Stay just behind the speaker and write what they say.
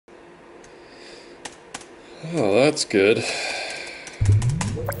Oh, that's good.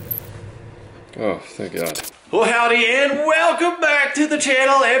 Oh, thank God. Well, howdy and welcome back to the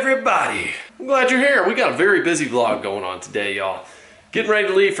channel, everybody. I'm glad you're here. We got a very busy vlog going on today, y'all. Getting ready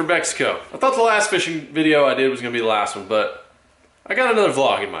to leave for Mexico. I thought the last fishing video I did was gonna be the last one, but I got another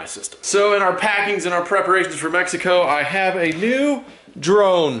vlog in my system. So in our packings and our preparations for Mexico, I have a new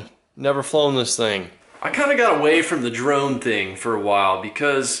drone. Never flown this thing. I kind of got away from the drone thing for a while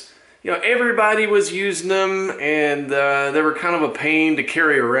because, you know, everybody was using them and they were kind of a pain to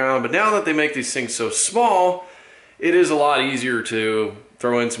carry around. But now that they make these things so small, it is a lot easier to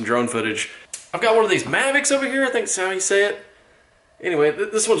throw in some drone footage. I've got one of these Mavics over here, I think that's how you say it. Anyway,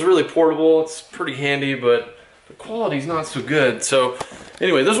 this one's really portable. It's pretty handy, but the quality's not so good. So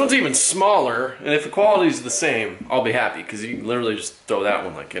anyway, this one's even smaller, and if the quality's the same, I'll be happy because you can literally just throw that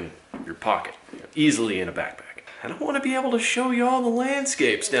one like in your pocket, easily in a backpack. And I want to be able to show you all the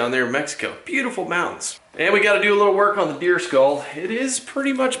landscapes down there in Mexico. Beautiful mountains. And we got to do a little work on the deer skull. It is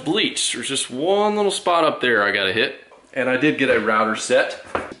pretty much bleached. There's just one little spot up there I got to hit. And I did get a router set.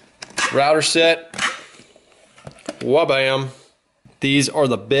 Router set. Wabam. These are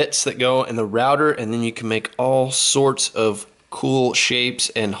the bits that go in the router, and then you can make all sorts of cool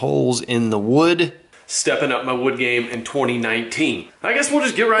shapes and holes in the wood. Stepping up my wood game in 2019. I guess we'll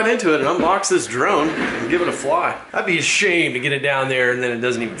just get right into it and unbox this drone and give it a fly. I'd be ashamed to get it down there and then it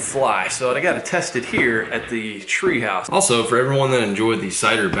doesn't even fly. So I gotta test it here at the treehouse. Also, for everyone that enjoyed the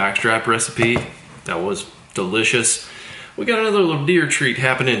cider backstrap recipe, that was delicious. We got another little deer treat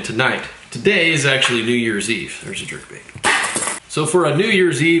happening tonight. Today is actually New Year's Eve. There's a jerkbait. So for a New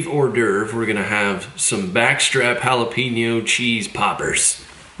Year's Eve hors d'oeuvre, we're gonna have some backstrap jalapeno cheese poppers.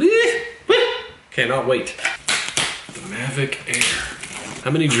 Cannot wait. The Mavic Air.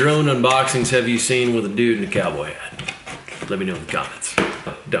 How many drone unboxings have you seen with a dude in a cowboy hat? Let me know in the comments.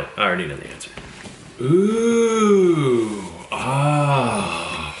 Don't, I already know the answer. Ooh,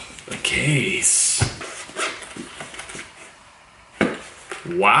 a case.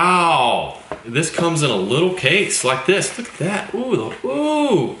 Wow, this comes in a little case like this. Look at that,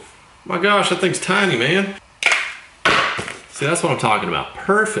 ooh, my gosh, that thing's tiny, man. See, that's what I'm talking about,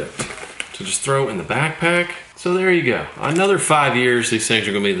 perfect. To just throw in the backpack. So there you go. Another 5 years, these things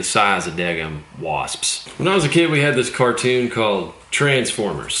are gonna be the size of daggum wasps. When I was a kid, we had this cartoon called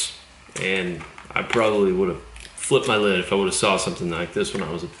Transformers. And I probably would have flipped my lid if I would have saw something like this when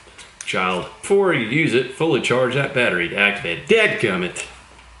I was a child. Before you use it, fully charge that battery to activate it. Dadgummit.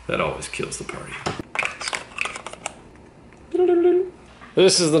 That always kills the party.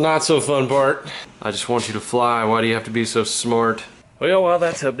 This is the not so fun part. I just want you to fly. Why do you have to be so smart? Well, while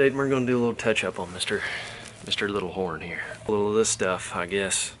that's updating, we're gonna do a little touch up on Mr. Little Horn here. A little of this stuff, I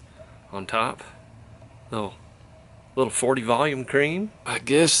guess, on top. Little 40 volume cream. I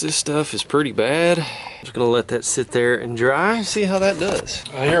guess this stuff is pretty bad. Just gonna let that sit there and dry. See how that does.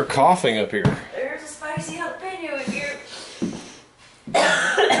 I hear coughing up here. There's a spicy jalapeno in here.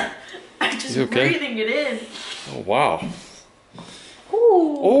 I'm just breathing it in. Oh, wow.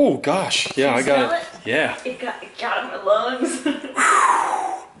 Ooh. Oh, gosh. Yeah, I got it. Yeah. It got in my lungs.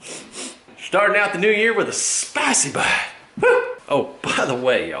 Starting out the new year with a spicy bite. Woo. Oh, by the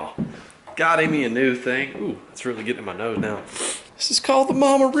way, y'all, got me a new thing. Ooh, it's really getting in my nose now. This is called the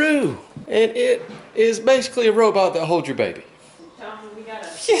Mama-Roo, and it is basically a robot that holds your baby.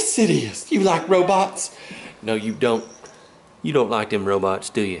 Yes, it is. You like robots? No, you don't. You don't like them robots,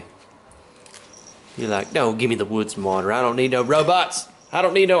 do you? You're like, no, give me the woods and water. I don't need no robots. I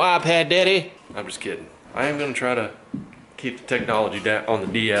don't need no iPad, Daddy. I'm just kidding. I am gonna try to keep the technology down on the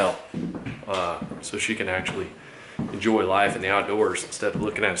DL so she can actually enjoy life in the outdoors instead of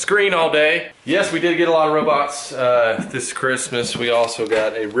looking at a screen all day. Yes, we did get a lot of robots this Christmas. We also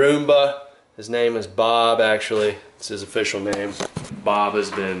got a Roomba. His name is Bob, actually. It's his official name. Bob has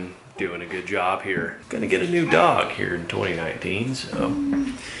been doing a good job here. Gonna get a new dog here in 2019, so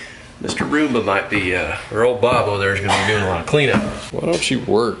Mr. Roomba might be, or old Bob over there is gonna be doing a lot of cleanup. Why don't you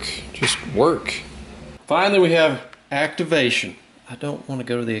work? Just work. Finally, we have activation. I don't want to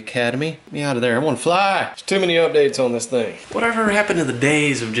go to the academy. Get me out of there. I want to fly. There's too many updates on this thing. Whatever happened to the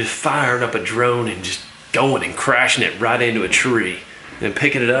days of just firing up a drone and just going and crashing it right into a tree, and then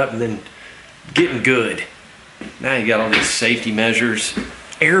picking it up and then getting good? Now you got all these safety measures.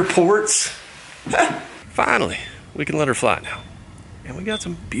 Airports. Finally, we can let her fly now. And we got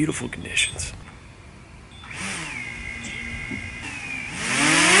some beautiful conditions.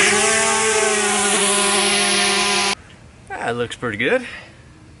 That looks pretty good.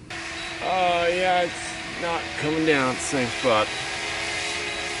 Yeah, it's not coming down at the same spot.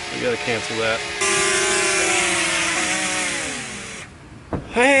 We gotta cancel that.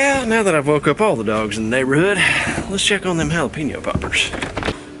 Well, now that I've woke up all the dogs in the neighborhood, let's check on them jalapeno poppers.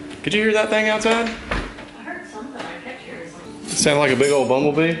 Could you hear that thing outside? I heard something. I kept hearing something. It sounded like a big old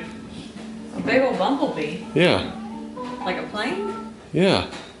bumblebee. A big old bumblebee? Yeah. Like a plane? Yeah.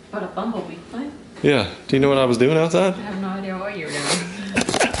 But a bumblebee plane? Yeah. Do you know what I was doing outside? I have no idea what you were doing.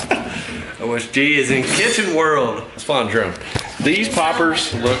 OSG is in kitchen world. Let's fly on a drone. These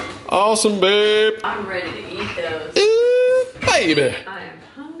poppers look awesome, babe. I'm ready to eat those. Ooh, baby. I am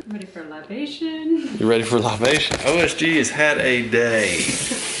hungry. Ready for libation. You ready for libation? OSG has had a day.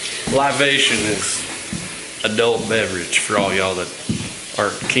 Libation is adult beverage for all y'all that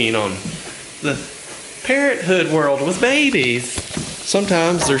aren't keen on the parenthood world with babies.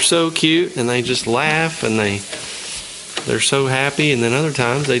 Sometimes they're so cute and they just laugh and they're so happy, and then other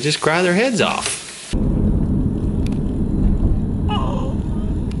times they just cry their heads off.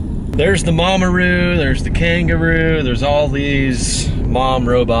 There's the mamaroo, there's the kangaroo, there's all these mom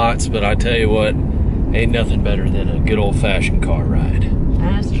robots, but I tell you what, ain't nothing better than a good old-fashioned car ride.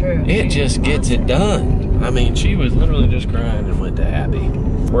 That's true. It just gets it done. I mean, she was literally just crying and went to happy.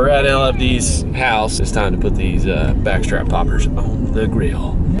 We're at LFD's house. It's time to put these backstrap poppers on the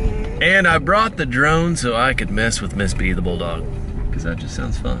grill. And I brought the drone so I could mess with Miss B, the bulldog, because that just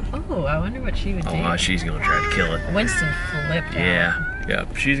sounds fun. Oh, I wonder what she would do. Oh, she's gonna try to kill it. Winston flipped Yeah, yeah,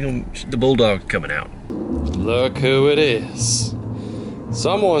 the bulldog coming out. Look who it is.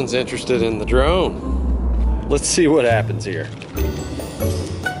 Someone's interested in the drone. Let's see what happens here.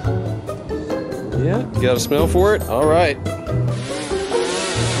 Yeah, you got a smell for it? All right.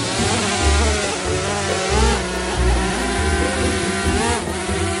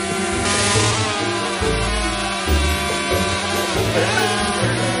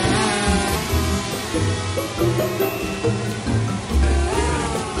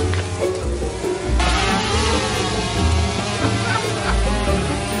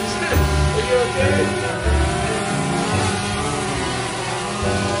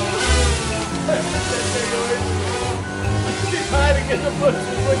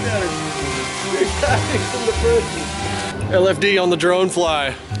 LFD on the drone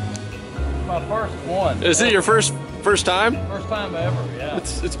fly. My first one. Is it your first time? First time ever, yeah.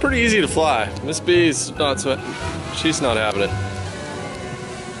 It's pretty easy to fly. Miss B's not she's not having it.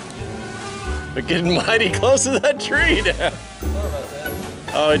 We're getting mighty close to that tree now. Sorry about that.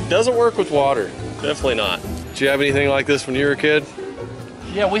 Oh, it doesn't work with water. Definitely not. Did you have anything like this when you were a kid?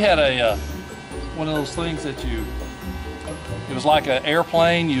 Yeah, we had a one of those things that it was like an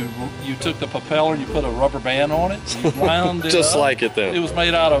airplane. You took the propeller and you put a rubber band on it. You wound it Just up. like it then. It was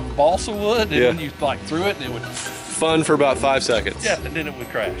made out of balsa wood, and Yeah. then you like threw it and it would. Fun for about 5 seconds. Yeah, and then it would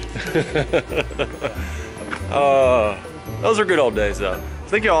crash. Those are good old days though. I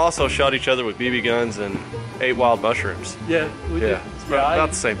think y'all also shot each other with BB guns and ate wild mushrooms. Yeah, we did. Yeah, it's about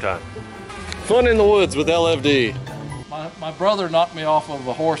the same time. Fun in the woods with LFD. My brother knocked me off of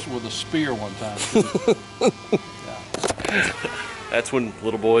a horse with a spear one time. That's when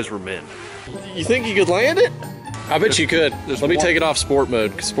little boys were men. You think you could land it? I bet you could. Let me take it off sport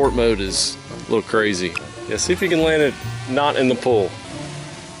mode, because sport mode is a little crazy. Yeah, see if you can land it not in the pool.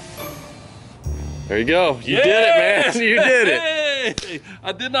 There you go. You did it, man. You did it. Hey,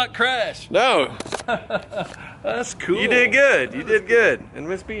 I did not crash. No. That's cool. You did good. You did good. And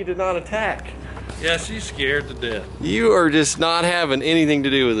Miss B did not attack. Yeah, she's scared to death. You are just not having anything to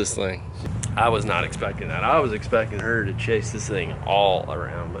do with this thing. I was not expecting that. I was expecting her to chase this thing all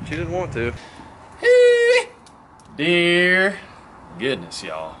around, but she didn't want to. Dear goodness,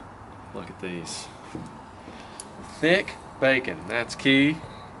 y'all. Look at these. Thick bacon, that's key.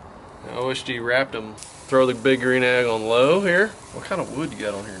 Now, OSG wrapped them. Throw the big green egg on low here. What kind of wood you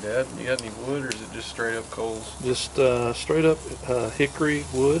got on here, Dad? You got any wood, or is it just straight up coals? Just straight up hickory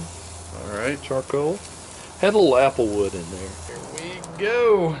wood, All right. charcoal. Had a little apple wood in there. Here we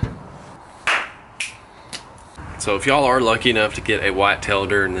go. So if y'all are lucky enough to get a whitetail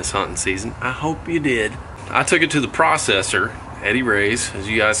during this hunting season, I hope you did. I took it to the processor, Eddie Ray's, as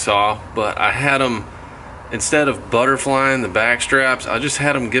you guys saw, but I had them, instead of butterflying the back straps, I just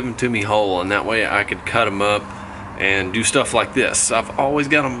had them given to me whole, and that way I could cut them up and do stuff like this. I've always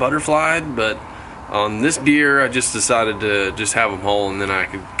got them butterflied, but on this deer I just decided to just have them whole, and then I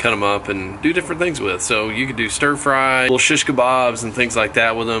could cut them up and do different things with. So you could do stir fry, little shish kebabs and things like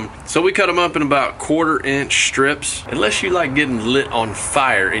that with them. So we cut them up in about 1/4-inch strips. Unless you like getting lit on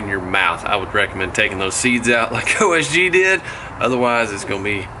fire in your mouth, I would recommend taking those seeds out like OSG did. Otherwise it's gonna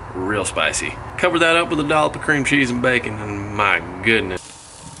be real spicy. Cover that up with a dollop of cream cheese and bacon, and my goodness.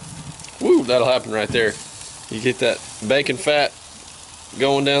 Woo, that'll happen right there. You get that bacon fat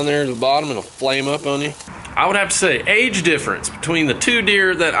going down there to the bottom, and it'll flame up on you. I would have to say age difference between the 2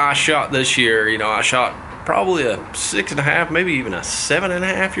 deer that I shot this year. You know, I shot probably a 6.5, maybe even a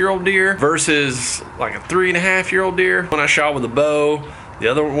 7.5-year-old deer versus like a 3.5-year-old deer. When I shot with a bow, the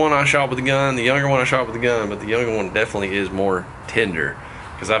other one I shot with a gun, the younger one I shot with a gun, but the younger one definitely is more tender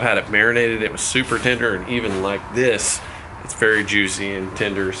because I've had it marinated. It was super tender, and even like this, it's very juicy and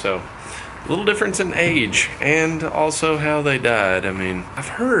tender. So a little difference in age and also how they died. I mean, I've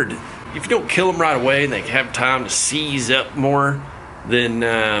heard if you don't kill them right away and they have time to seize up more, then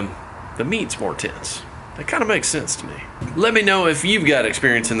the meat's more tense. That kind of makes sense to me. Let me know if you've got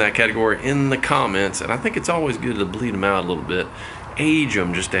experience in that category in the comments, and I think it's always good to bleed them out a little bit. Age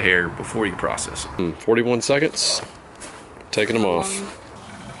them just a hair before you process them. 41 seconds. Taking them off.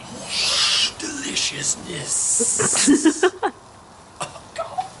 Deliciousness.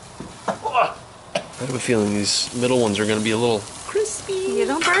 I have a feeling these middle ones are going to be a little crispy. You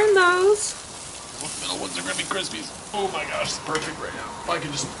don't burn those. Those middle ones are going to be crispies. Oh my gosh, it's perfect right now. If I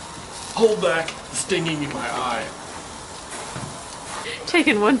can just hold back the stinging in my eye.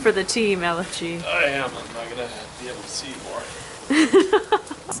 Taking one for the team, LFG. I am. I'm not gonna be able to see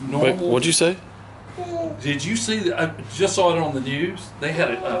more. Wait, what'd you say? Did you see that? I just saw it on the news. They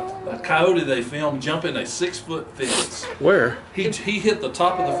had a coyote they filmed jumping a 6-foot fence. Where? He hit the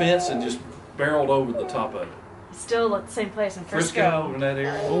top of the fence and just barreled over the top of it. Still at the same place in Frisco in that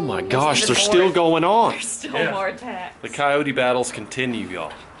area. Oh my gosh, they're still going on. There's still Yeah. more attacks. The coyote battles continue,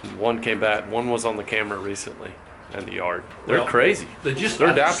 y'all. One came back. One was on the camera recently in the yard. They're Well, crazy. They're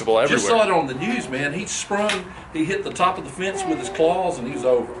adaptable everywhere. Just saw it on the news, man. He sprung. He hit the top of the fence with his claws, and he was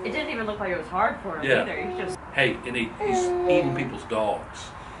over. It didn't even look like it was hard for him Yeah. either. He just Hey, and he's eating people's dogs.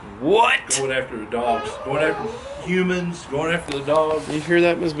 What? Going after the dogs. Going after humans. Going after the dogs. You hear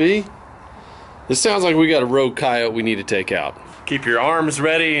that, Miss B? This sounds like we got a rogue coyote we need to take out. Keep your arms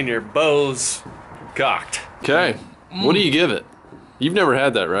ready and your bows cocked. Okay, what do you give it? You've never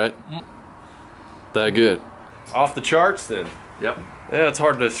had that, right? That good. Off the charts then. Yep. Yeah, it's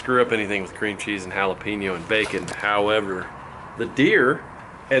hard to screw up anything with cream cheese and jalapeno and bacon. However, the deer,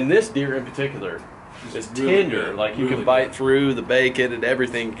 and this deer in particular, is really tender. good, Like you really can bite good. through the bacon and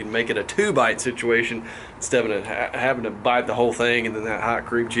everything. You can make it a 2-bite situation instead of having to bite the whole thing, and then that hot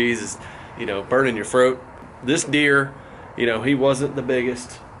cream cheese is, you know, burning your throat. This deer, you know, he wasn't the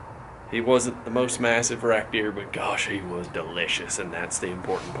biggest. He wasn't the most massive rack deer, but gosh, he was delicious, and that's the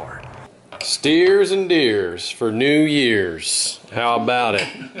important part. Steers and deers for New Year's. How about it?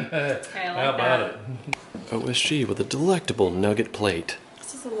 How about it? OSG with a delectable nugget plate.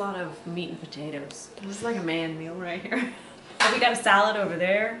 This is a lot of meat and potatoes. This is like a man meal right here. Oh, we got a salad over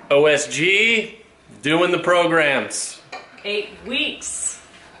there. OSG, doing the programs. 8 weeks.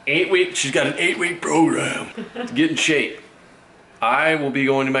 8 weeks. She's got an 8-week program to get in shape. I will be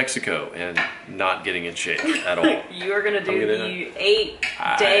going to Mexico and not getting in shape at all. You are gonna do I'm gonna- the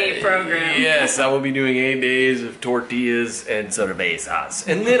 8-day program. Yes, I will be doing 8 days of tortillas and cervezas,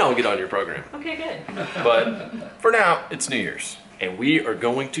 and then I'll get on your program. Okay, good. But for now, it's New Year's, and we are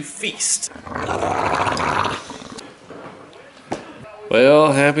going to feast.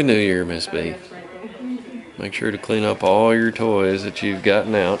 Well, Happy New Year, Miss B. Make sure to clean up all your toys that you've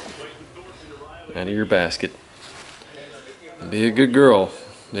gotten out of your basket. Be a good girl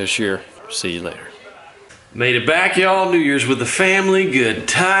this year. See you later. Made it back, y'all. New Year's with the family. Good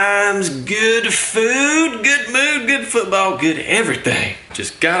times, good food, good mood, good football, good everything.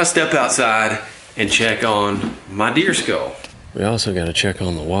 Just gotta step outside and check on my deer skull. We also got to check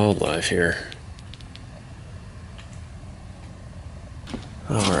on the wildlife here.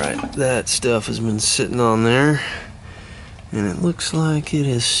 Alright, that stuff has been sitting on there, and it looks like it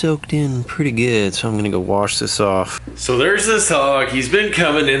has soaked in pretty good, so I'm going to go wash this off. So there's this hog. He's been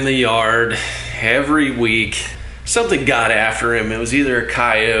coming in the yard every week. Something got after him. It was either a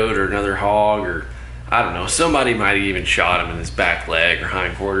coyote or another hog, or I don't know. Somebody might have even shot him in his back leg or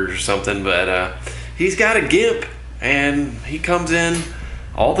hindquarters or something, but he's got a gimp, and he comes in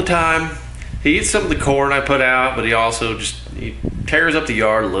all the time. He eats some of the corn I put out, but he also he tears up the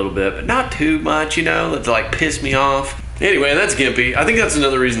yard a little bit, but not too much, you know, that's like piss me off. Anyway, that's Gimpy. I think that's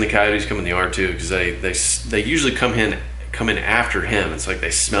another reason the coyotes come in the yard too, because they usually come in after him. It's like they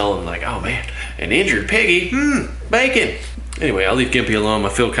smell him, like, oh man, an injured piggy, bacon. Anyway, I'll leave Gimpy alone. I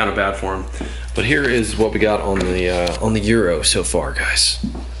feel kind of bad for him. But here is what we got on the Euro so far, guys.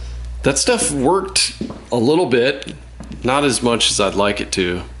 That stuff worked a little bit, not as much as I'd like it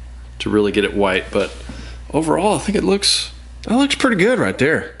to really get it white, but overall I think it looks pretty good right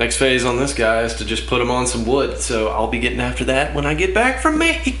there. Next phase on this guy is to just put him on some wood, so I'll be getting after that when I get back from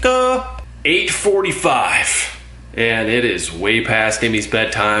Mexico. 8:45, and it is way past Emmy's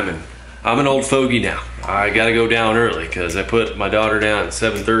bedtime, and I'm an old fogey now. I gotta go down early because I put my daughter down at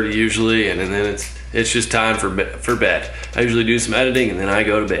 7:30 usually, and then it's just time for bed. I usually do some editing and then I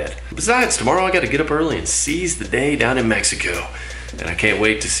go to bed. Besides, tomorrow I gotta get up early and seize the day down in Mexico. And I can't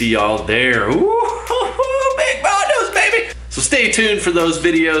wait to see y'all there. Ooh, big bondos, baby! So stay tuned for those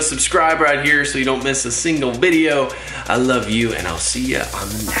videos. Subscribe right here so you don't miss a single video. I love you, and I'll see you on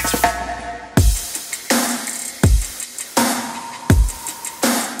the next one.